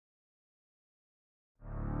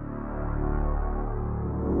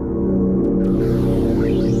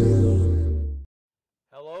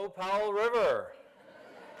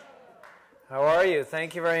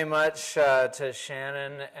Thank you very much to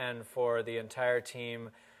Shannon and for the entire team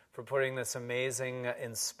for putting this amazing,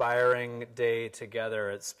 inspiring day together.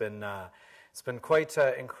 It's been quite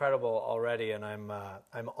incredible already, and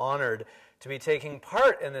I'm honored to be taking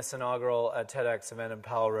part in this inaugural TEDx event in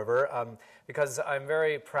Powell River because I'm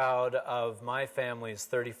very proud of my family's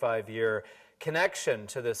 35-year connection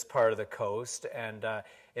to this part of the coast and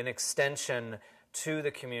in extension to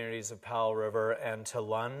the communities of Powell River and to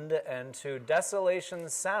Lund and to Desolation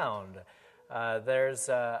Sound. There's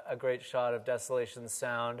a great shot of Desolation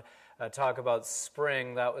Sound. Talk about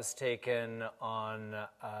spring. That was taken on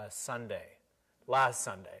Sunday, last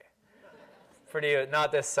Sunday.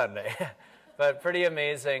 Not this Sunday, but pretty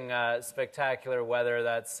amazing, spectacular weather.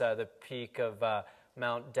 That's the peak of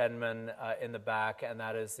Mount Denman in the back, and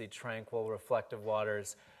that is the tranquil, reflective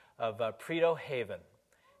waters of Prieto Haven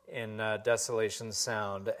in Desolation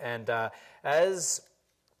Sound. And as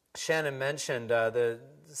Shannon mentioned, the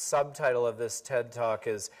subtitle of this TED Talk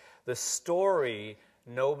is The Story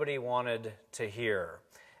Nobody Wanted to Hear.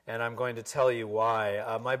 And I'm going to tell you why.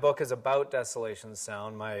 My book is about Desolation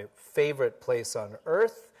Sound, my favorite place on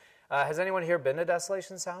earth. Has anyone here been to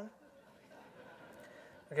Desolation Sound?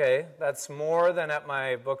 Okay, that's more than at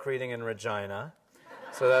my book reading in Regina,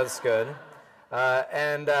 so that's good.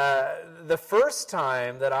 And the first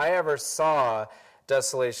time that I ever saw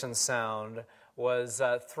Desolation Sound was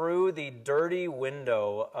through the dirty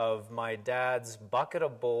window of my dad's bucket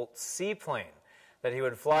of bolt seaplane that he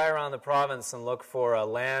would fly around the province and look for a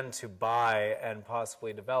land to buy and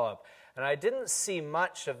possibly develop. And I didn't see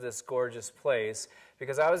much of this gorgeous place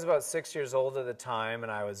because I was about 6 years old at the time,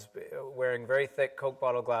 and I was wearing very thick Coke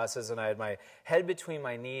bottle glasses, and I had my head between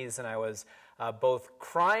my knees, and I was both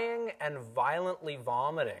crying and violently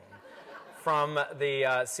vomiting from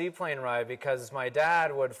the seaplane ride because my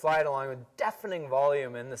dad would fly it along with deafening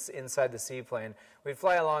volume inside the seaplane. We'd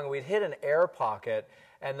fly along, we'd hit an air pocket,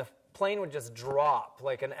 and the plane would just drop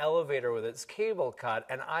like an elevator with its cable cut,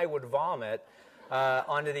 and I would vomit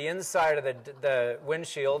onto the inside of the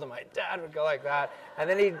windshield, and my dad would go like that, and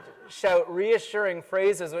then he'd shout reassuring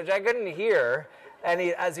phrases, which I couldn't hear, and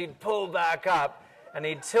as he'd pull back up, and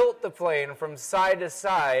he'd tilt the plane from side to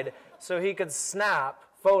side so he could snap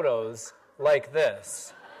photos like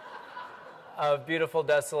this of beautiful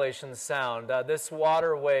Desolation Sound. This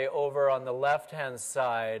waterway over on the left-hand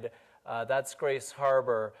side, that's Grace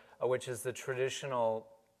Harbor, which is the traditional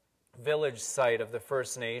village site of the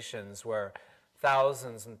First Nations, where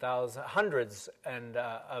thousands and thousands, hundreds and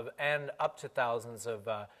up to thousands of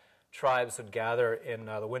tribes would gather in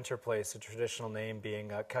the winter place, the traditional name being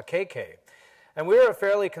Kakeke. And we were a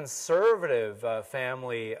fairly conservative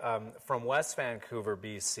family from West Vancouver,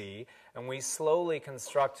 BC, and we slowly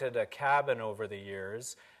constructed a cabin over the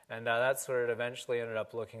years, and that's what it eventually ended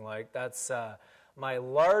up looking like. That's my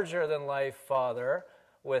larger-than-life father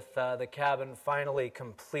with the cabin finally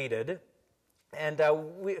completed. And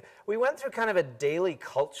we went through kind of a daily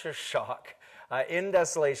culture shock in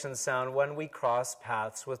Desolation Sound when we crossed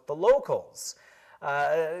paths with the locals.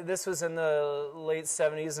 This was in the late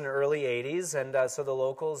 70s and early 80s, and so the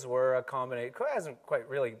locals were a combination. It hasn't quite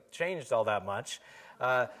really changed all that much.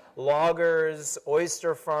 Loggers,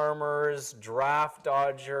 oyster farmers, draft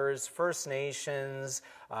dodgers, First Nations,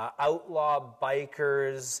 outlaw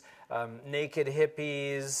bikers, naked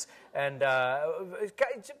hippies, and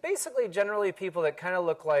basically generally people that kind of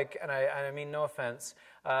look like, and I mean no offense,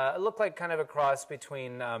 look like kind of a cross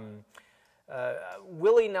between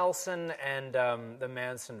Willie Nelson and the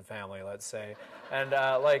Manson family, let's say, and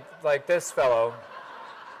like this fellow.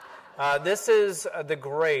 This is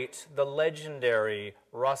the legendary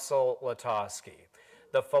Russell Latosky,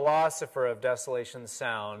 the philosopher of Desolation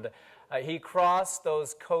Sound. He crossed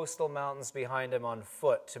those coastal mountains behind him on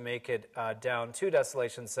foot to make it down to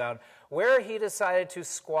Desolation Sound, where he decided to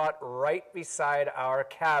squat right beside our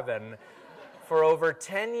cabin for over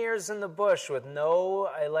 10 years in the bush with no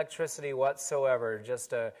electricity whatsoever,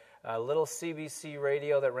 just a little CBC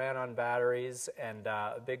radio that ran on batteries and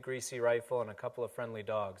a big greasy rifle and a couple of friendly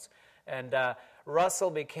dogs. And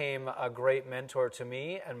Russell became a great mentor to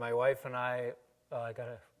me, and my wife and I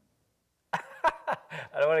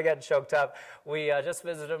I don't want to get choked up. We just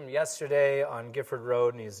visited him yesterday on Gifford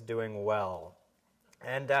Road, and he's doing well.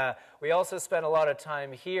 And we also spent a lot of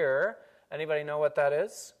time here. Anybody know what that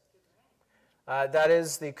is? That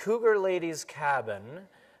is the Cougar Ladies Cabin,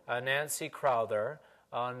 Nancy Crowther,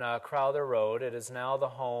 on Crowther Road. It is now the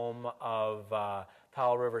home of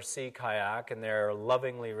Powell River Sea Kayak, and they're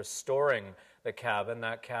lovingly restoring the cabin.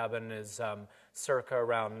 That cabin is circa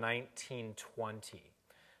around 1920.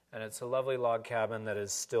 And it's a lovely log cabin that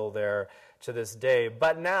is still there to this day.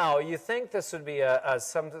 But now, you think this would be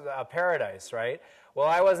a paradise, right? Well,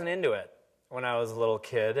 I wasn't into it when I was a little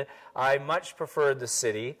kid. I much preferred the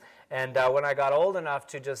city. And when I got old enough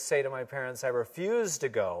to just say to my parents I refused to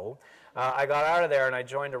go, I got out of there and I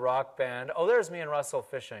joined a rock band. Oh, there's me and Russell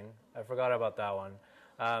fishing. I forgot about that one.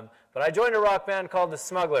 But I joined a rock band called the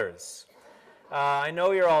Smugglers. I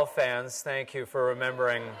know you're all fans. Thank you for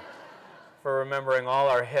remembering all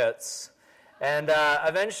our hits. And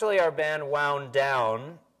eventually our band wound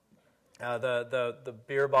down. The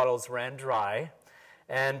beer bottles ran dry.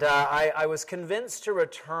 And I was convinced to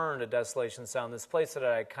return to Desolation Sound, this place that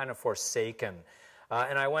I had kind of forsaken.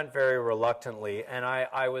 And I went very reluctantly, and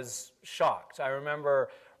I was shocked. I remember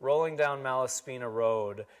rolling down Malaspina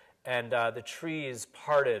Road, and the trees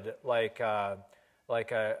parted like a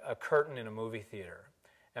curtain in a movie theater.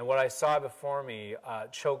 And what I saw before me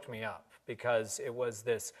choked me up, because it was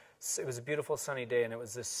a beautiful sunny day, and it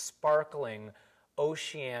was this sparkling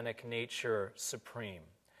oceanic nature supreme.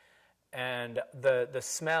 And the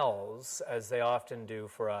smells, as they often do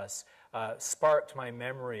for us, sparked my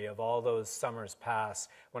memory of all those summers past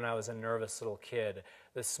when I was a nervous little kid.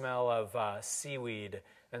 The smell of seaweed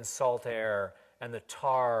and salt air and the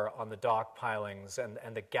tar on the dock pilings and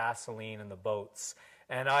the gasoline in the boats.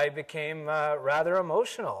 And I became rather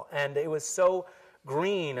emotional. And it was so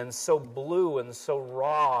green and so blue and so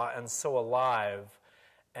raw and so alive.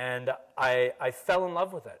 And I fell in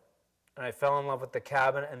love with it. And I fell in love with the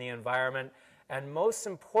cabin and the environment. And most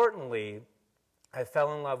importantly, I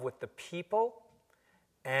fell in love with the people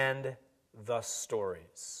and the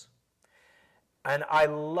stories. And I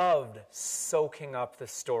loved soaking up the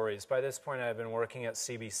stories. By this point, I had been working at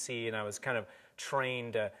CBC, and I was kind of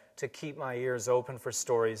trained to keep my ears open for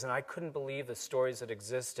stories. And I couldn't believe the stories that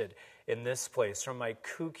existed in this place, from my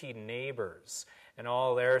kooky neighbors and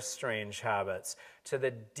all their strange habits, to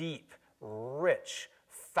the deep, rich,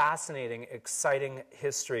 fascinating, exciting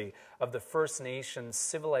history of the First Nations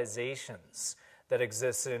civilizations that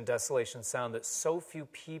existed in Desolation Sound that so few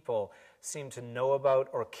people seem to know about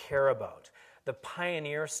or care about. The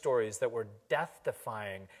pioneer stories that were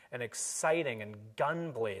death-defying and exciting and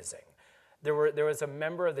gun-blazing. There was a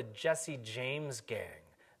member of the Jesse James gang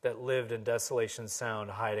that lived in Desolation Sound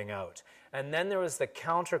hiding out. And then there was the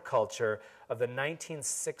counterculture of the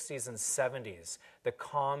 1960s and 70s, the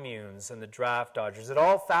communes and the draft dodgers. It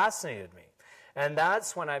all fascinated me. And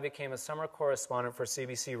that's when I became a summer correspondent for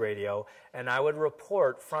CBC Radio, and I would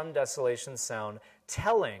report from Desolation Sound,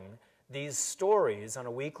 telling these stories on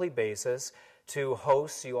a weekly basis to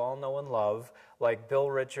hosts you all know and love, like Bill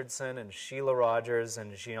Richardson and Sheila Rogers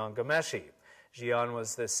and Gian Gomeshi. Gian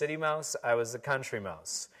was the city mouse, I was the country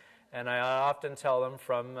mouse. And I often tell them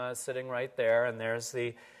from sitting right there, and there's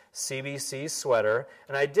the CBC sweater.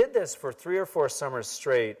 And I did this for 3 or 4 summers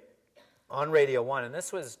straight on Radio One, and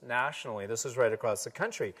this was nationally, this was right across the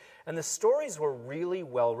country. And the stories were really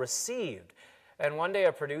well received. And one day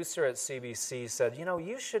a producer at CBC said, you know,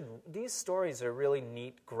 these stories are really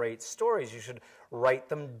neat, great stories. You should write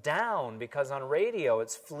them down, because on radio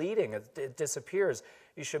it's fleeting, it disappears.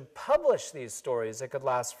 You should publish these stories, they could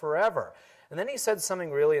last forever. And then he said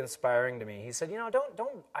something really inspiring to me. He said, you know,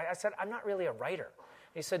 I said, I'm not really a writer.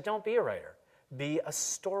 He said, don't be a writer, be a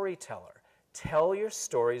storyteller. Tell your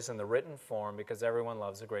stories in the written form, because everyone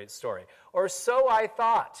loves a great story. Or so I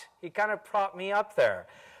thought. He kind of propped me up there.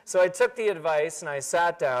 So I took the advice and I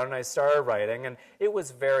sat down and I started writing, and it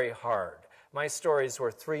was very hard. My stories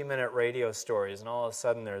were 3-minute radio stories, and all of a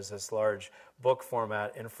sudden there's this large book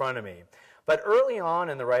format in front of me. But early on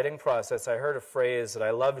in the writing process, I heard a phrase that I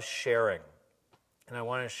love sharing, and I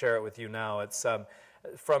want to share it with you now. It's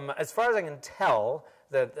from, as far as I can tell,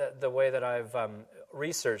 the way that I've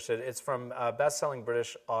researched it, it's from best-selling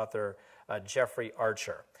British author Jeffrey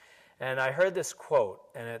Archer. And I heard this quote,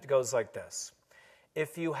 and it goes like this: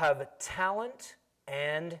 if you have talent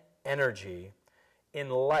and energy in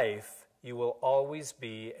life, you will always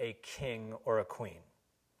be a king or a queen.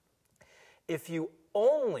 If you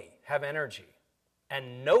only have energy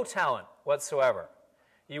and no talent whatsoever,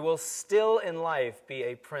 you will still in life be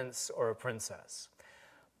a prince or a princess.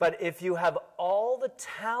 But if you have all the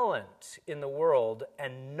talent in the world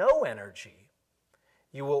and no energy,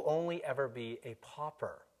 you will only ever be a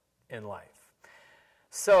pauper in life.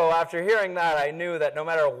 So after hearing that, I knew that no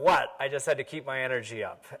matter what, I just had to keep my energy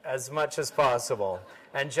up as much as possible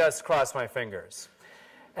and just cross my fingers.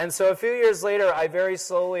 And so a few years later, I very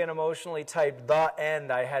slowly and emotionally typed The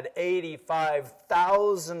End. I had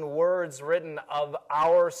 85,000 words written of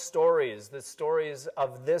our stories, the stories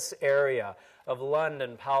of this area, of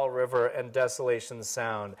London, Powell River, and Desolation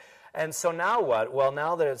Sound. And so now what? Well,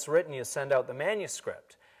 now that it's written, you send out the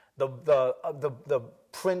manuscript. the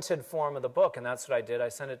printed form of the book, and that's what I did. I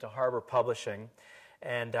sent it to Harbor Publishing,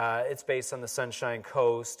 and it's based on the Sunshine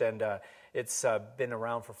Coast, and it's been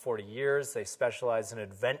around for 40 years. They specialize in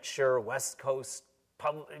adventure, West Coast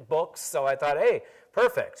books, so I thought, hey,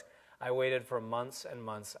 perfect. I waited for months and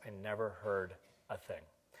months. I never heard a thing.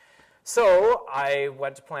 So I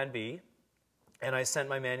went to Plan B, and I sent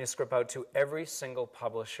my manuscript out to every single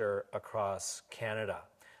publisher across Canada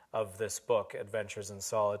of this book, Adventures in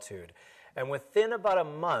Solitude. And within about a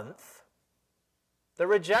month, the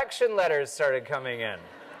rejection letters started coming in.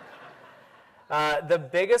 The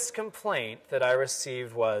biggest complaint that I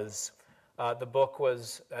received was the book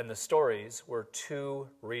was, and the stories were too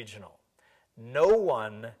regional. No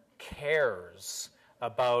one cares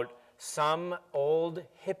about some old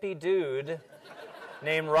hippie dude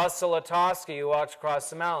named Russell Otoski who walked across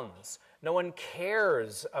the mountains. No one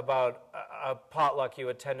cares about a potluck you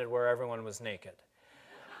attended where everyone was naked.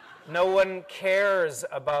 No one cares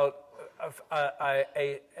about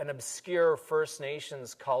an obscure First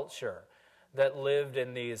Nations culture that lived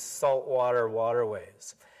in these saltwater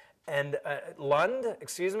waterways. And Lund,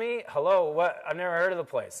 excuse me, hello, what? I've never heard of the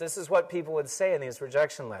place. This is what people would say in these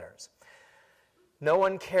rejection letters. No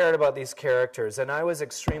one cared about these characters, and I was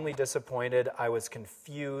extremely disappointed. I was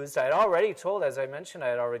confused. I had already told, as I mentioned, I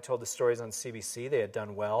had already told the stories on CBC. They had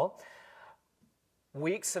done well.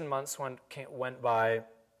 Weeks and months went by.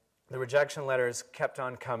 The rejection letters kept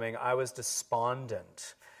on coming. I was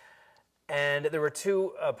despondent. And there were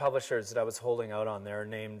two publishers that I was holding out on there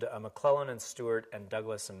named McClellan and Stewart and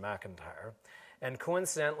Douglas and McIntyre. And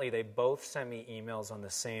coincidentally, they both sent me emails on the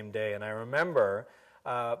same day. And I remember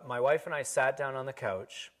my wife and I sat down on the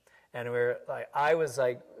couch, and I was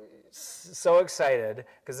like so excited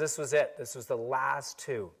because this was it. This was the last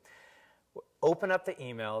two. Open up the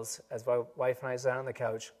emails as my wife and I sat on the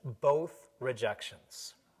couch, both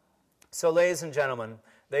rejections. So ladies and gentlemen,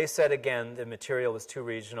 they said again the material was too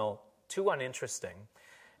regional, too uninteresting,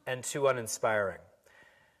 and too uninspiring.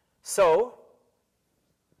 So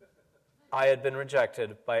I had been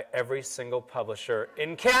rejected by every single publisher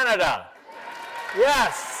in Canada.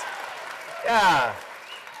 Yes. Yeah.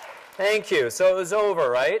 Thank you. So it was over,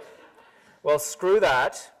 right? Well, screw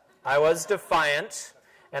that. I was defiant,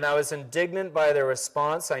 and I was indignant by their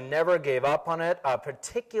response. I never gave up on it.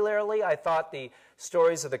 Particularly, I thought the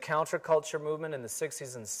stories of the counterculture movement in the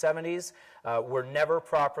 60s and 70s were never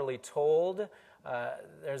properly told.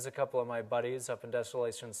 There's a couple of my buddies up in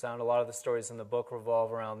Desolation Sound. A lot of the stories in the book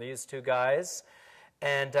revolve around these two guys.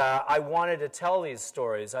 And I wanted to tell these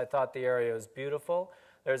stories. I thought the area was beautiful.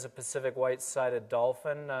 There's a Pacific white-sided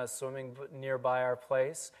dolphin swimming nearby our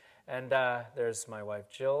place. And there's my wife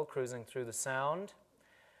Jill cruising through the Sound.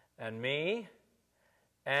 And me.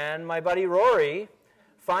 And my buddy Rory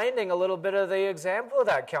finding a little bit of the example of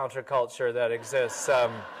that counterculture that exists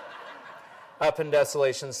up in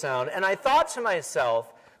Desolation Sound. And I thought to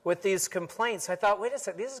myself, with these complaints, I thought, wait a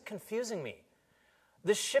second, this is confusing me.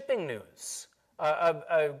 The shipping news,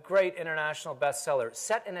 a great international bestseller,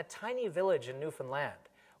 set in a tiny village in Newfoundland.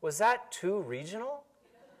 Was that too regional?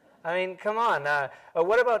 I mean, come on.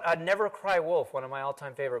 What about Never Cry Wolf, one of my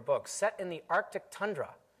all-time favorite books, set in the Arctic tundra?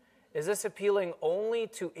 Is this appealing only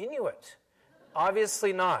to Inuit?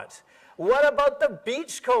 Obviously not. What about the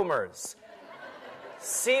Beachcombers?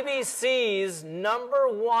 CBC's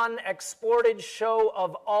 #1 exported show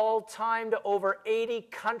of all time to over 80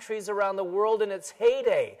 countries around the world in its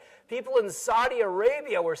heyday. People in Saudi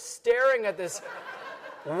Arabia were staring at this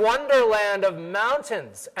wonderland of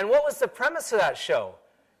mountains. And what was the premise of that show?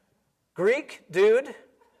 Greek dude,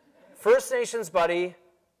 First Nations buddy,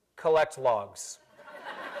 collect logs.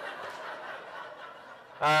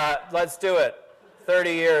 Let's do it.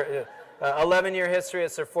 11-year history.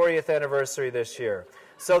 It's their 40th anniversary this year.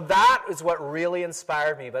 So that is what really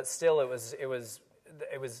inspired me. But still, it was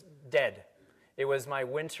dead. It was my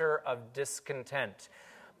winter of discontent.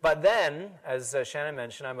 But then, as Shannon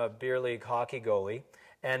mentioned, I'm a beer league hockey goalie,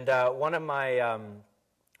 and one of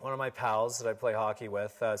my pals that I play hockey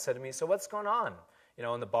with said to me, "So what's going on? You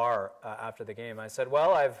know, in the bar after the game?" I said,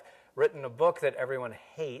 "Well, I've written a book that everyone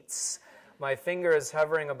hates. My finger is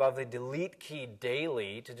hovering above the delete key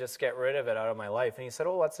daily to just get rid of it out of my life." And he said,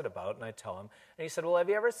 "Well, what's it about?" And I tell him. And he said, "Well, have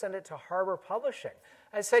you ever sent it to Harbor Publishing?"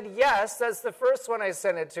 I said, "Yes, that's the first one I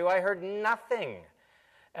sent it to. I heard nothing."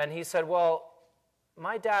 And he said, "Well,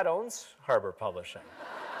 my dad owns Harbor Publishing."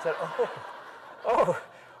 I said, oh,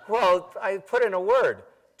 well, I put in a word.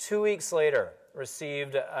 2 weeks later,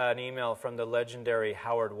 received an email from the legendary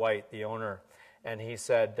Howard White, the owner, and he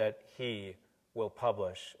said that he will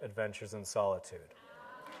publish Adventures in Solitude.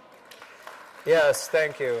 Yes,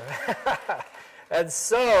 thank you. And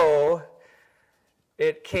so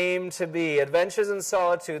it came to be. Adventures in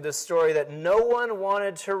Solitude, the story that no one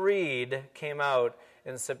wanted to read, came out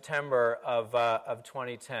in September of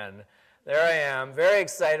 2010. There I am, very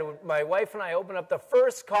excited. My wife and I opened up the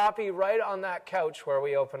first copy right on that couch where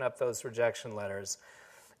we open up those rejection letters.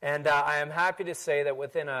 And I am happy to say that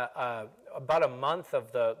within about a month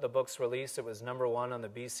of the book's release, it was #1 on the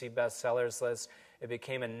BC bestsellers list. It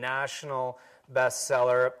became a national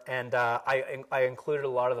bestseller, and I included a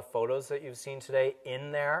lot of the photos that you've seen today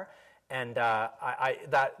in there. And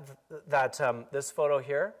this photo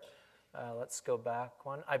here, let's go back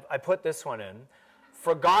one. I put this one in.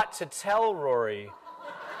 Forgot to tell Rory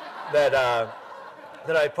that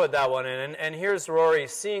I put that one in. And here's Rory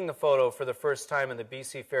seeing the photo for the first time in the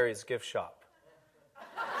BC Ferries gift shop.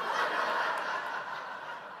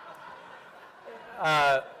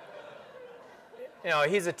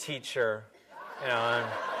 He's a teacher, and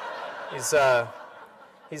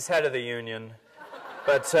he's head of the union.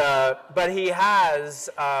 But he has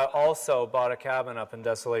also bought a cabin up in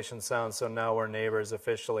Desolation Sound, so now we're neighbors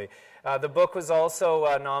officially. The book was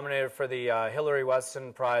also nominated for the Hilary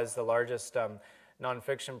Weston Prize, the largest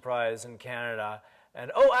nonfiction prize in Canada.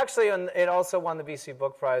 And actually, it also won the BC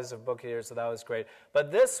Book Prize of Book of the Year, so that was great.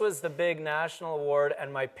 But this was the big national award,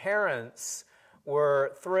 and my parents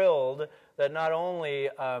were thrilled that not only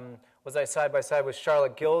was I side by side with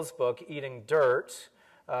Charlotte Gill's book, Eating Dirt,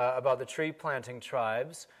 about the tree planting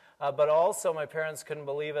tribes, but also my parents couldn't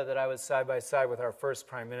believe it that I was side by side with our first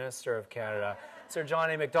Prime Minister of Canada, Sir John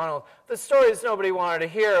A. Macdonald. The stories nobody wanted to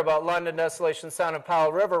hear about London, Desolation Sound, and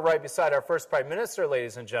Powell River right beside our first Prime Minister,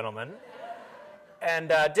 ladies and gentlemen. And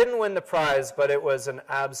didn't win the prize, but it was an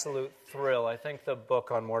absolute thrill. I think the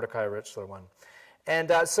book on Mordecai Richler won.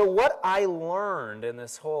 And so what I learned in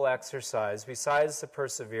this whole exercise, besides the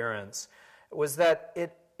perseverance, was that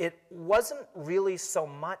it wasn't really so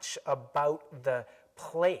much about the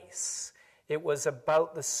place. It was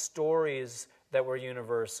about the stories that were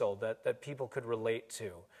universal, that people could relate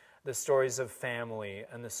to. The stories of family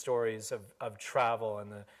and the stories of travel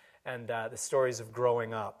and the stories of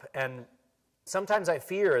growing up. And sometimes I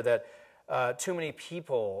fear that too many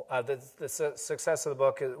people, the success of the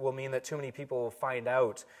book will mean that too many people will find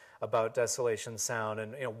out about Desolation Sound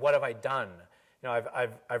and, what have I done?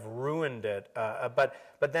 I've ruined it. But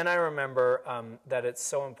then I remember that it's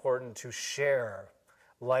so important to share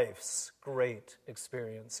life's great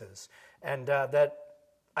experiences. And that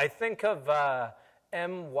I think of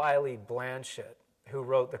M. Wiley Blanchett, who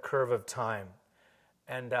wrote The Curve of Time.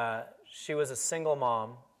 And she was a single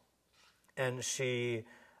mom, and she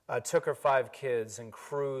took her 5 kids and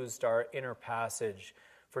cruised our inner passage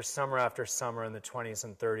for summer after summer in the 20s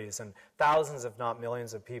and 30s. And thousands, if not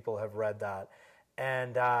millions, of people have read that.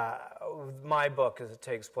 And my book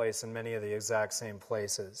takes place in many of the exact same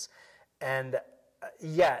places. And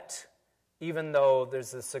yet, even though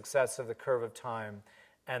there's the success of The Curve of Time,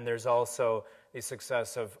 and there's also the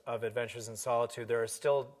success of Adventures in Solitude, there are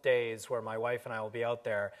still days where my wife and I will be out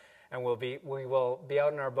there, and we will be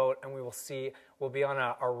out in our boat, and we'll be on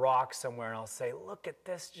a rock somewhere, and I'll say, "Look at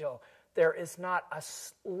this, Jill. There is not a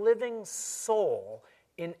living soul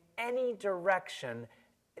in any direction,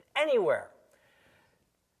 anywhere."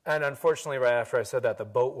 And unfortunately, right after I said that, the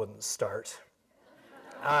boat wouldn't start.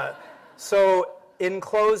 So in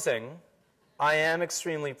closing, I am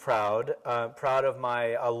extremely proud of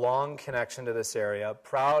my long connection to this area,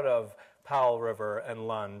 proud of Powell River and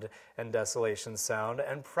Lund and Desolation Sound,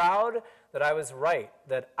 and proud that I was right,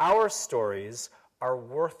 that our stories are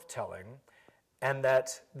worth telling, and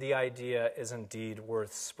that the idea is indeed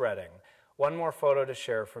worth spreading. One more photo to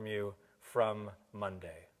share from you from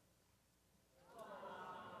Monday.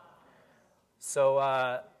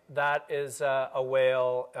 So that is a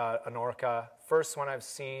whale, an orca, first one I've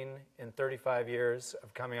seen in 35 years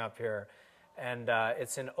of coming up here. And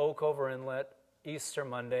it's in Oakover Inlet, Easter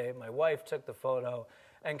Monday. My wife took the photo.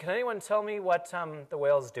 And can anyone tell me what the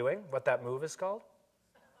whale's doing, what that move is called?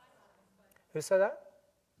 Who said that?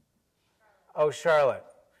 Oh, Charlotte.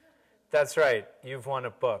 That's right. You've won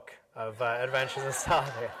a book of Adventures in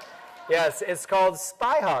Solitude. Yes, it's called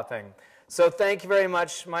Spy Hopping. So thank you very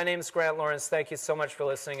much. My name is Grant Lawrence. Thank you so much for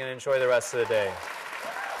listening, and enjoy the rest of the day.